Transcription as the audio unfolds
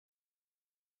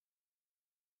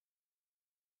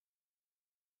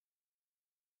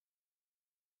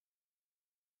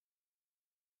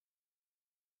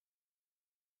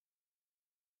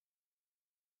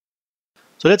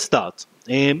So let's start.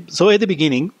 So at the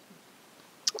beginning,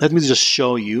 let me just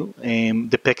show you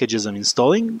the packages I'm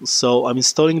installing. So I'm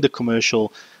installing the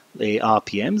commercial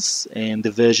RPMs, and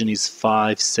the version is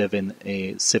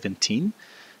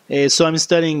 5.7.17. So I'm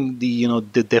installing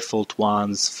the default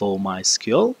ones for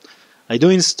MySQL. I do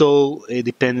install a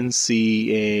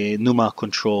dependency NUMA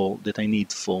control that I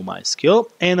need for MySQL,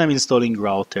 and I'm installing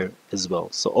router as well.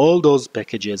 So all those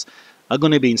packages are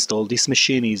going to be installed. This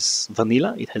machine is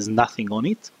vanilla; it has nothing on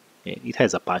it. It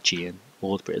has Apache and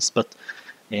WordPress, but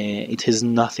it has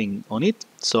nothing on it.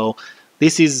 So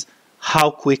this is how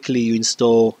quickly you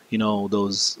install,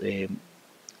 those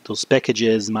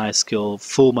packages, MySQL,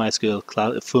 full MySQL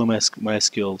cloud, full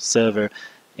MySQL server,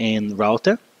 and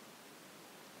router.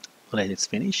 Let it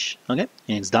finish. Okay,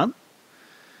 and it's done.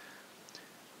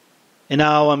 And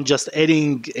now I'm just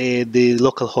adding the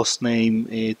local host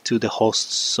name to the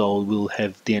hosts, so we'll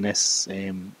have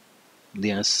DNS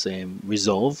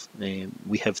resolve.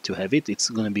 We have to have it. It's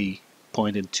going to be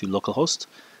pointed to localhost,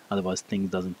 otherwise things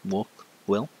doesn't work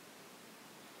well.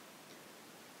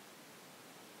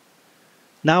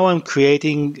 Now I'm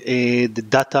creating the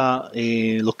data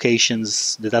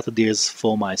locations, the data tiers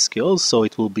for MySQL, so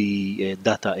it will be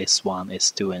data S1,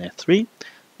 S2, and S3.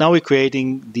 Now we're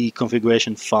creating the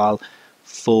configuration file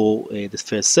for the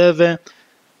first server.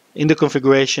 In the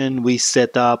configuration, we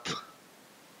set up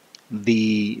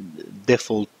the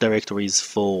default directories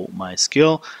for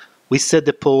MySQL. We set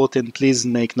the port, and please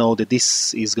make note that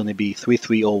this is going to be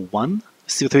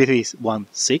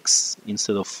 3316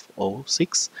 instead of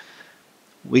 06.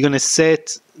 We're going to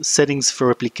set settings for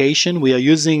replication. We are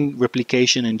using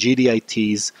replication and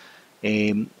GDITs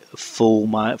for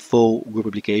group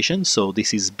replication, so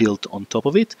this is built on top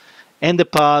of it. And the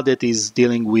part that is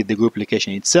dealing with the group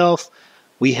replication itself,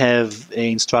 we have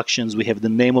instructions. We have the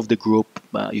name of the group.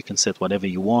 You can set whatever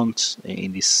you want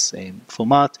in this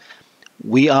format.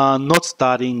 We are not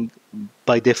starting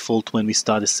by default when we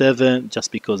start a server,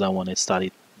 just because I want to start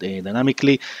it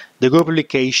dynamically. The group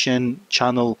replication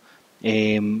channel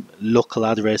local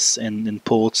address and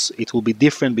ports, it will be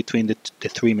different between the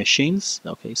three machines.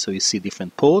 Okay, so you see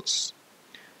different ports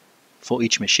for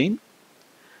each machine.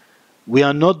 We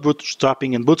are not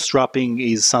bootstrapping, and bootstrapping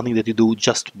is something that you do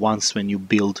just once when you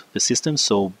build the system.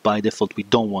 So by default, we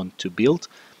don't want to build,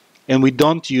 and we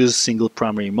don't use single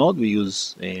primary mode. We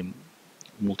use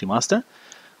multi-master.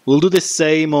 We'll do the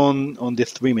same on the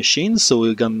three machines. So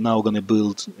we're now going to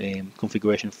build a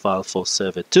configuration file for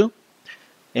server 2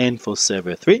 and for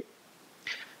server 3.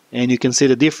 And you can see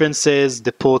the differences.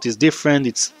 The port is different.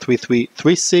 It's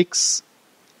 3336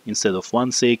 instead of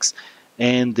 16.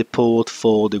 And the port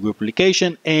for the group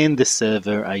replication and the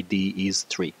server ID is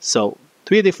 3. So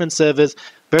 3 different servers,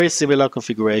 very similar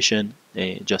configuration,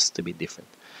 just a bit different.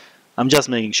 I'm just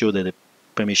making sure that the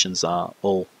permissions are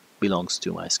all belongs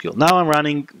to MySQL. Now I'm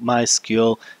running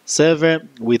MySQL server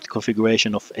with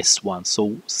configuration of S1.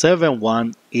 So server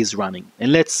 1 is running.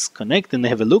 And let's connect and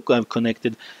have a look. I've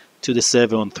connected to the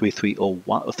server on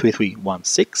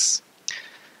 3316,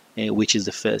 which is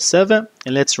the first server.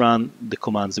 And let's run the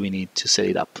commands we need to set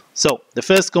it up. So the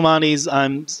first command is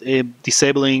I'm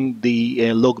disabling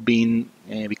the log bin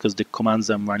because the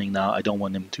commands I'm running now, I don't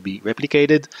want them to be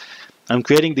replicated. I'm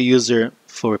creating the user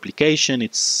for replication.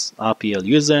 It's RPL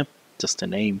user, just a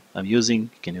name I'm using.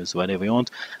 You can use whatever you want.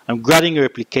 I'm granting a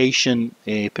replication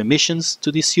permissions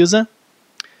to this user.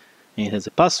 And it has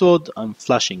a password. I'm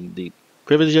flashing the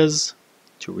privileges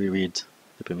to reread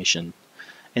the permission.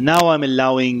 And now I'm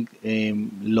allowing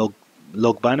log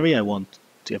binary. I want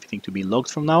everything to be logged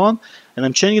from now on. And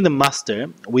I'm changing the master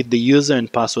with the user and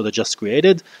password I just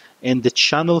created. And the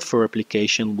channel for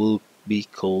replication will be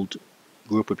called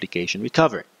group replication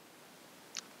recovery.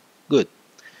 Good.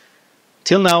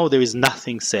 Till now, there is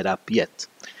nothing set up yet.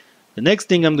 The next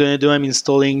thing I'm going to do, I'm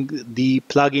installing the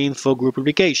plugin for group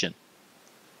replication.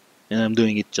 And I'm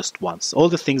doing it just once. All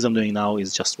the things I'm doing now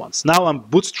is just once. Now I'm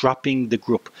bootstrapping the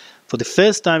group. For the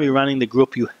first time you're running the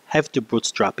group, you have to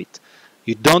bootstrap it.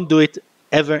 You don't do it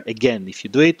ever again. If you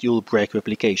do it, you'll break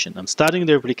replication. I'm starting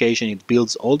the replication. It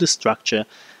builds all the structure.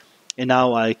 And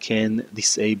now I can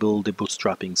disable the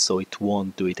bootstrapping so it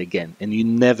won't do it again. And you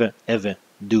never ever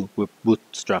do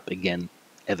bootstrap again,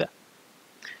 ever.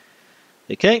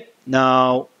 Okay,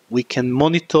 now we can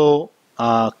monitor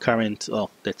our current, oh,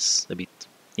 that's a bit,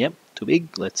 yep, too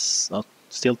big. Let's not,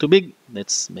 still too big.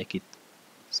 Let's make it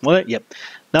smaller. Yep.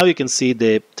 Now you can see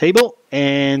the table,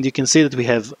 and you can see that we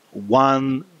have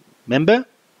one member,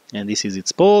 and this is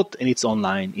its port, and it's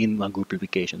online in one group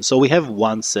replication. So we have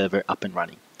one server up and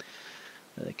running.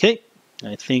 Okay,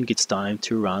 I think it's time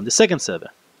to run the second server.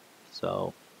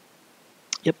 So,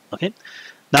 yep, okay.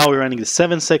 Now we're running the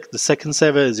second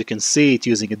server. As you can see, it's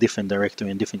using a different directory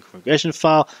and different configuration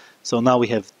file. So now we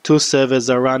have two servers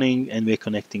are running, and we're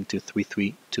connecting to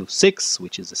 3326,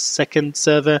 which is the second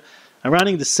server. I'm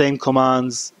running the same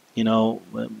commands, you know,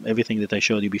 everything that I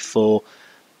showed you before.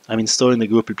 I'm installing the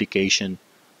group replication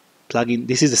plugin.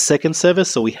 This is the second server,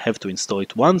 so we have to install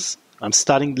it once. I'm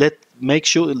starting, have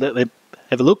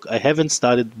a look. I haven't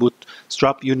started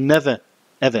Bootstrap. You never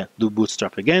ever do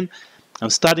Bootstrap again. I'm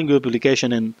starting group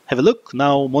replication and have a look.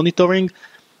 Now monitoring,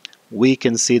 we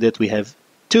can see that we have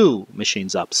two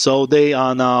machines up. So they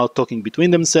are now talking between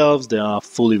themselves. They are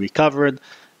fully recovered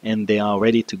and they are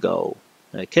ready to go.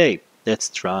 Okay,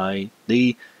 let's try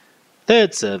the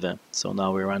third server. So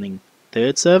now we're running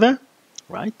third server,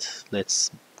 right?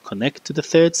 Let's connect to the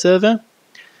third server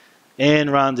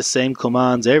and run the same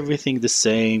commands, everything the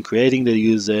same, creating the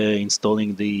user,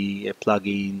 installing the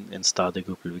plugin, and start the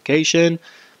group replication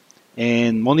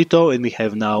and monitor. And we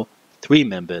have now 3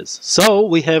 members. So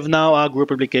we have now our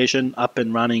group replication up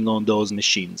and running on those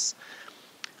machines,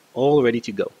 all ready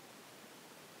to go.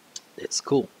 That's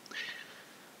cool.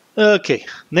 Okay,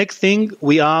 next thing,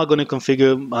 we are going to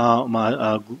configure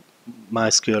my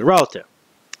MySQL router.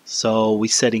 So we're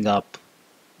setting up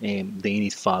the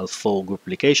init file for group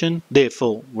replication,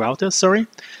 for router, sorry.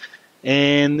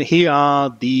 And here are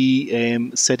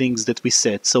the settings that we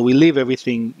set. So we leave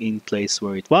everything in place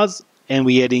where it was, and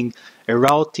we're adding a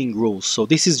routing rule. So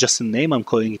this is just a name. I'm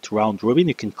calling it round robin.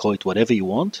 You can call it whatever you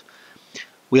want.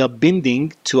 We are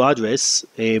binding to address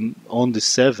on the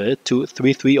server to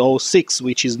 3306,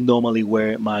 which is normally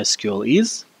where MySQL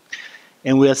is.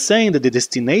 And we are saying that the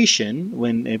destination,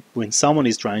 when someone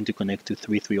is trying to connect to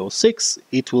 3306,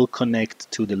 it will connect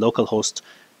to the local host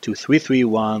to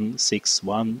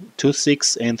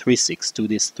 331.6.1.2.6 and 3.6, to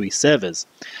these 3 servers.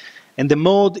 And the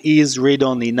mode is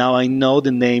read-only. Now I know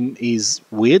the name is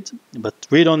weird, but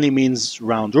read-only means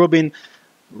round robin.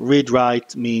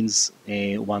 Read-write means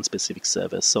one specific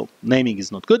server. So naming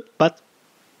is not good, but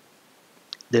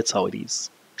that's how it is.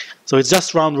 So it's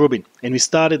just round robin, and we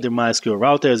started the MySQL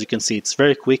router. As you can see, it's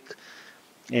very quick.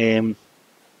 And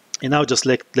now just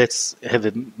let's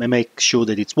make sure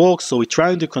that it works. So we're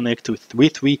trying to connect to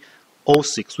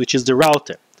 3306, which is the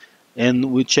router.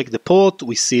 And we check the port.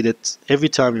 We see that every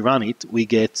time we run it, we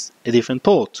get a different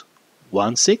port.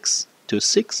 16,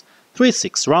 26,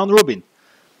 36, round robin.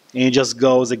 And it just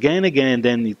goes again, and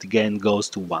then it again goes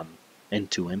to 1 and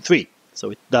 2 and 3.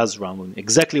 So it does round robin,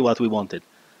 exactly what we wanted.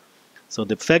 So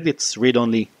the fact it's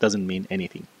read-only doesn't mean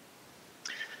anything.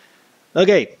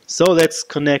 Okay, so let's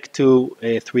connect to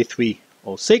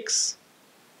 3306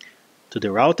 to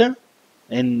the router.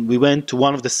 And we went to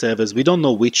one of the servers. We don't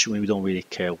know which, we don't really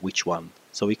care which one.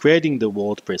 So we're creating the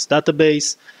WordPress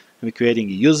database. And we're creating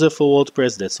a user for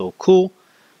WordPress. That's all cool.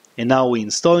 And now we're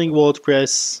installing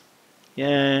WordPress.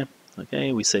 Yeah,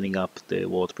 okay, we're setting up the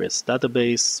WordPress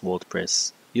database,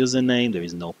 WordPress username. There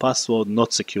is no password,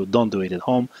 not secure. Don't do it at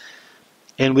home.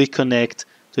 And we connect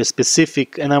to a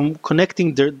specific, and I'm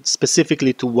connecting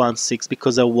specifically to 1.6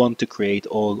 because I want to create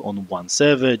all on one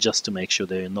server just to make sure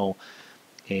there are no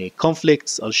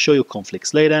conflicts. I'll show you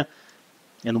conflicts later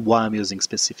and why I'm using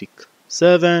specific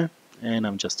server. And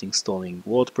I'm just installing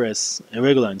WordPress, a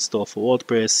regular install for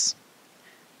WordPress.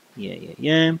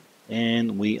 Yeah.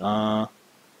 And we are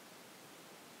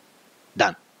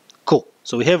done. Cool.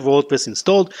 So we have WordPress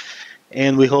installed,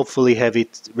 and we hopefully have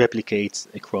it replicate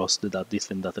across the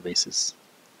different databases.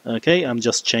 Okay, I'm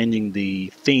just changing the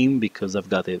theme because I've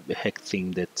got a hack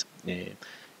theme that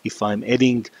if I'm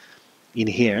adding in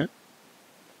here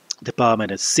the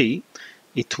parameter C,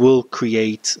 it will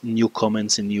create new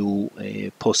comments and new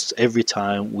posts every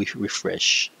time we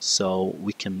refresh. So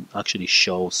we can actually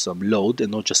show some load,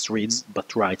 and not just reads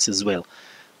but writes as well,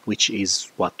 which is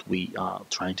what we are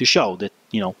trying to show, that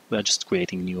we are just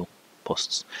creating new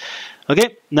posts.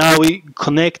 Okay, now we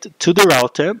connect to the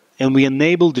router and we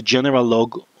enable the general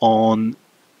log on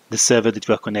the server that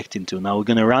we are connecting to. Now we're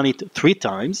going to run it 3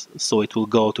 times, so it will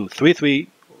go to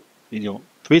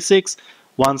 36,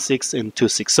 16, and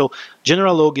 26. So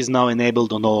general log is now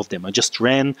enabled on all of them. I just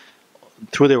ran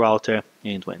through the router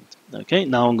and it went. Okay,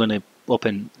 now I'm going to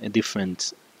open a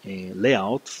different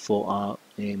layout for our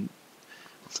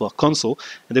console.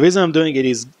 And the reason I'm doing it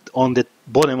is on the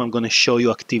bottom I'm going to show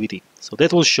you activity. So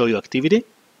that will show you activity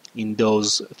in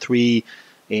those 3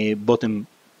 bottom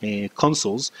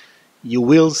consoles. You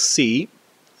will see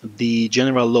the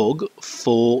general log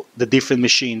for the different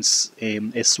machines,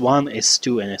 S1,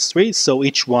 S2, and S3. So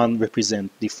each one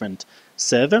represents different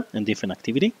server and different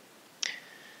activity.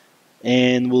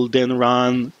 And we'll then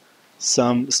run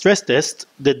some stress test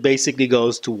that basically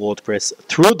goes to WordPress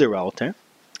through the router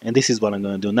And this is what I'm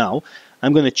going to do now.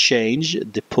 I'm going to change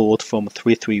the port from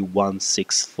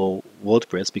 3316 for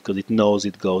WordPress because it knows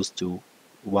it goes to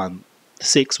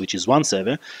 16, which is one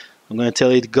server. I'm going to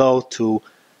tell it go to,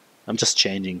 I'm just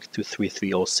changing to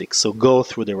 3306. So go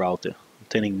through the router. I'm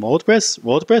telling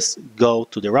WordPress, go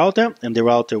to the router, and the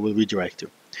router will redirect you.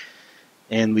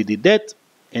 And we did that.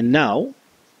 And now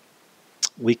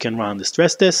we can run the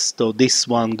stress test. So this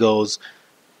one goes,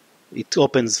 it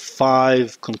opens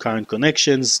 5 concurrent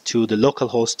connections to the local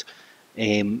host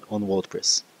on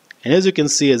WordPress. And as you can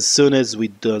see, as soon as we're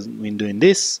doing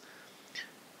this,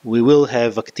 we will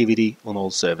have activity on all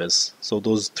servers. So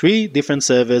those 3 different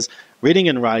servers reading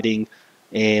and writing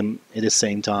at the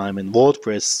same time, and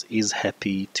WordPress is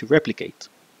happy to replicate.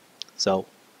 So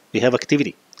we have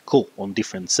activity, cool, on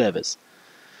different servers.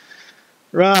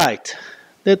 Right.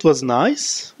 That was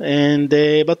nice, and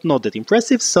but not that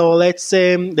impressive. So let's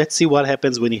see what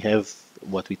happens when you have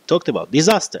what we talked about,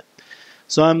 disaster.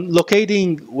 So I'm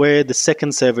locating where the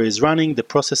second server is running, the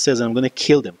processes, and I'm going to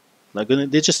kill them.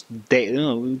 They're just dead.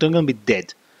 They're going to be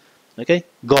dead. Okay,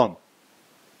 gone.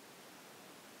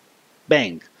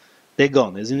 Bang, they're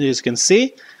gone. As you can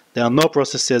see, there are no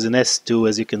processes in S2.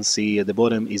 As you can see, at the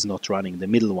bottom is not running. The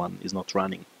middle one is not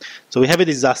running. So we have a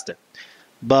disaster.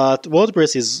 But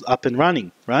WordPress is up and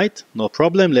running, right? No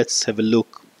problem. Let's have a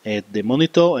look at the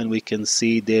monitor, and we can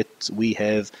see that we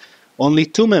have only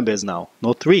 2 members now,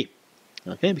 not 3.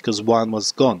 Okay, because one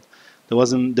was gone. There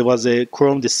was a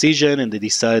quorum decision, and they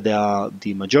decided they are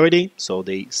the majority, so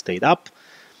they stayed up.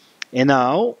 And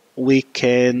now we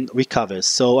can recover.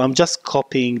 So I'm just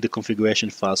copying the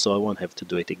configuration file, so I won't have to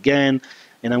do it again.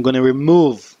 And I'm going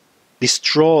to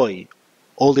destroy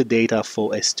all the data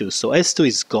for S2. So S2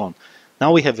 is gone.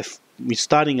 Now we're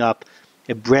starting up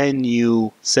a brand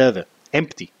new server,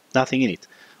 empty, nothing in it.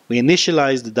 We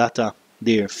initialize the data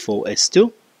there for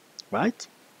S2, right?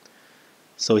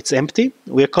 So it's empty.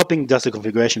 We're copying just the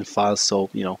configuration file, so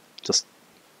just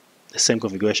the same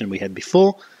configuration we had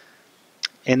before.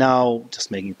 And now just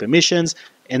making permissions.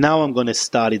 And now I'm going to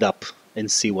start it up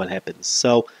and see what happens.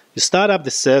 So you start up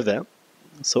the server.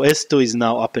 So S2 is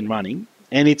now up and running,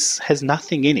 and it has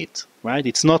nothing in it, right?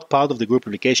 It's not part of the group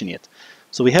replication yet.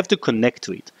 So we have to connect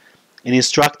to it and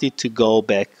instruct it to go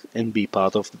back and be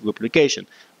part of the group replication.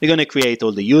 We're going to create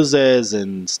all the users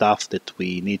and stuff that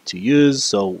we need to use.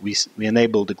 So we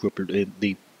enable the group,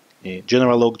 the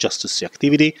general log just to see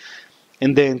activity,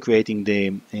 and then creating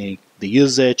the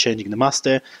user, changing the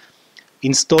master,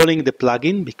 installing the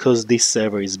plugin because this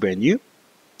server is brand new,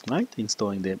 right?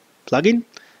 Installing the plugin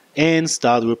and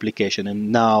start replication.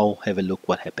 And now have a look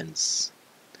what happens.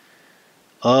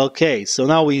 Okay, so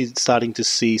now we're starting to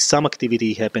see some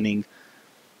activity happening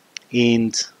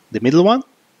in the middle one.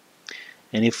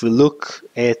 And if we look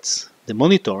at the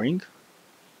monitoring,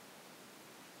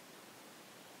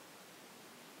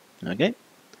 okay,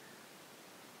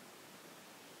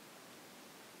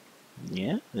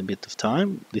 yeah, a bit of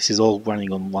time. This is all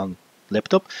running on one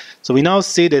laptop. So we now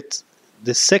see that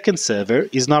the second server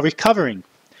is now recovering.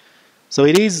 So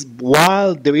it is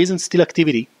while there isn't still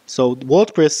activity. So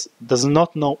WordPress does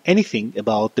not know anything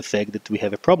about the fact that we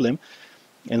have a problem,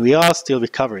 and we are still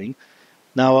recovering.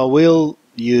 Now I will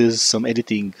use some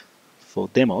editing for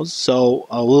demos, so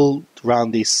I will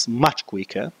run this much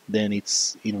quicker than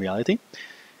it's in reality,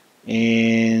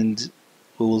 and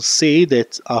we will see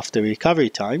that after recovery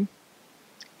time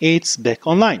it's back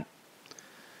online.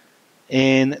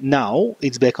 And now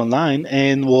it's back online,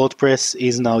 and WordPress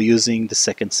is now using the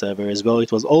second server as well.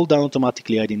 It was all done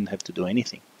automatically. I didn't have to do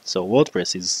anything. So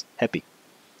WordPress is happy.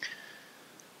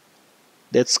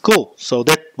 That's cool. So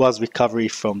that was recovery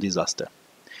from disaster.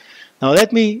 Now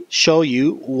let me show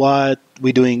you what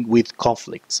we're doing with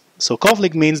conflicts. So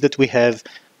conflict means that we have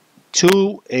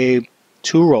two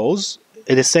rows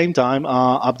at the same time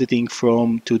are updating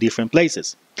from 2 different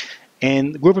places.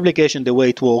 And group replication, the way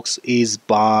it works is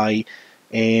by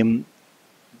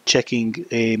checking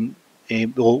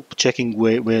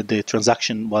where the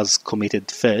transaction was committed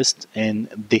first, and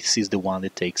this is the one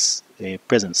that takes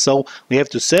precedence. So we have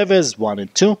 2 servers, 1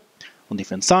 and 2, on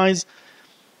different sides,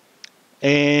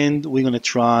 and we're going to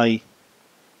try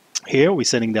here. We're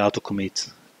setting the auto commit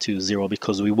to 0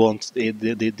 because we want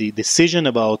the decision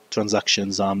about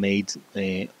transactions are made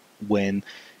when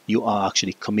you are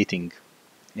actually committing.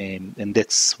 And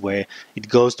that's where it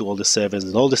goes to all the servers,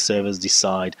 and all the servers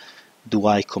decide, do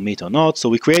I commit or not? So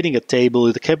we're creating a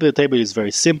table. The table is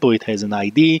very simple. It has an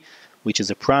ID, which is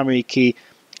a primary key,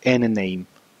 and a name.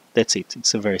 That's it.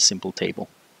 It's a very simple table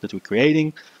that we're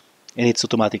creating, and it's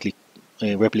automatically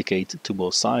replicate to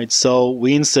both sides. So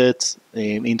we insert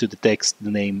into the text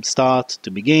the name start to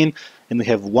begin, and we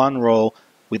have 1 row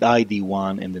with ID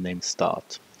 1 and the name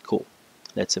start. Cool.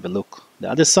 Let's have a look the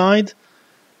other side.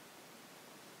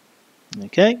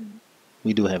 Okay,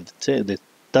 we do have the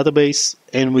database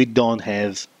and we don't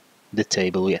have the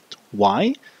table yet.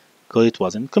 Why? Because it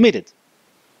wasn't committed,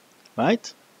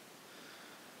 right?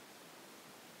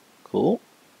 Cool.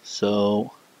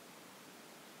 So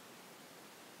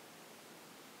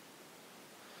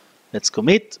let's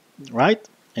commit, right?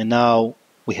 And now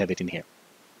we have it in here.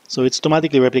 So it's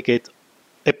automatically replicate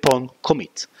upon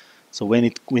commit. So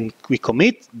when we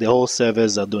commit, the whole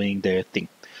servers are doing their thing.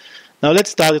 Now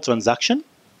let's start a transaction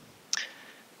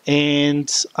and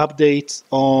update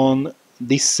on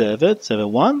this server, server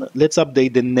 1. Let's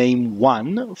update the name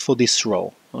 1 for this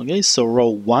row. Okay, so row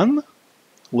 1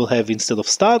 will have, instead of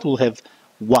start, we'll have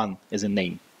 1 as a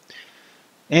name.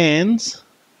 And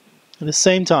at the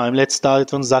same time, let's start a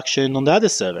transaction on the other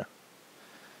server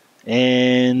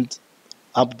and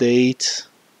update.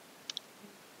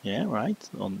 Yeah, right.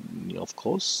 Of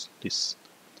course, this.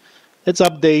 Let's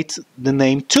update the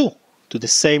name 2 to the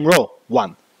same row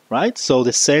 1, right? So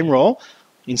the same row,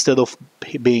 instead of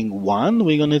being 1,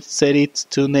 we're going to set it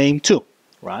to name 2,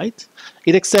 right?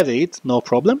 It accepted it, no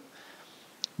problem,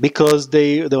 because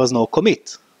there was no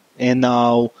commit. And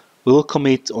now we will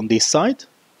commit on this side,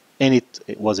 and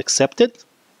it was accepted.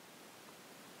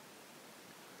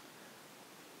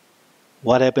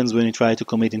 What happens when we try to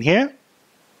commit in here?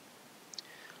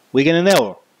 We get an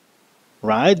error,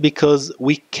 right? Because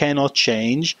we cannot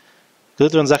change. The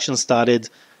transaction started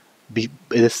at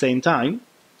the same time.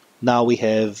 Now we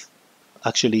have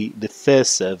actually the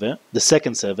first server, the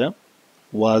second server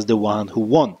was the one who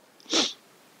won.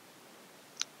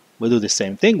 We'll do the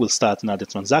same thing. We'll start another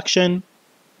transaction.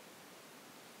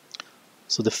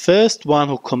 So the first one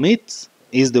who commits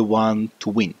is the one to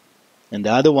win, and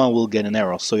the other one will get an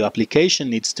error. So your application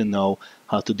needs to know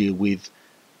how to deal with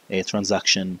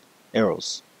transaction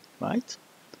errors, right?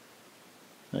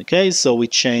 Okay, so we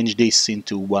change this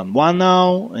into 1-1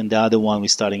 now, and the other one we're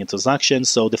starting a transaction.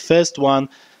 So the first one,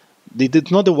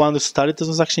 not the one who started the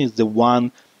transaction, is the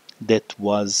one that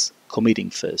was committing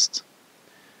first.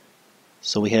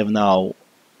 So we have now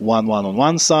 1-1 on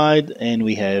one side, and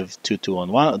we have 2-2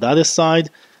 on the other side,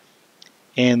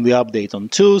 and we update on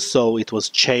 2, so it was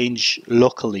changed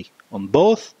locally on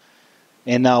both,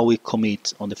 and now we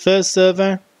commit on the first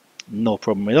server, no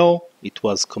problem at all, it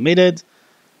was committed,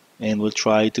 and we'll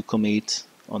try to commit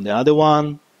on the other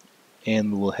one,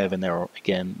 and we'll have an error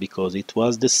again because it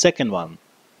was the second one.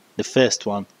 The first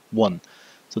one won.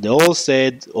 So they all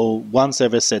said, or one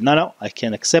server said, no, I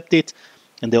can't accept it,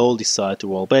 and they all decide to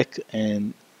roll back,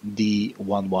 and the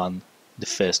 1-1, the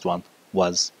first one,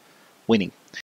 was winning.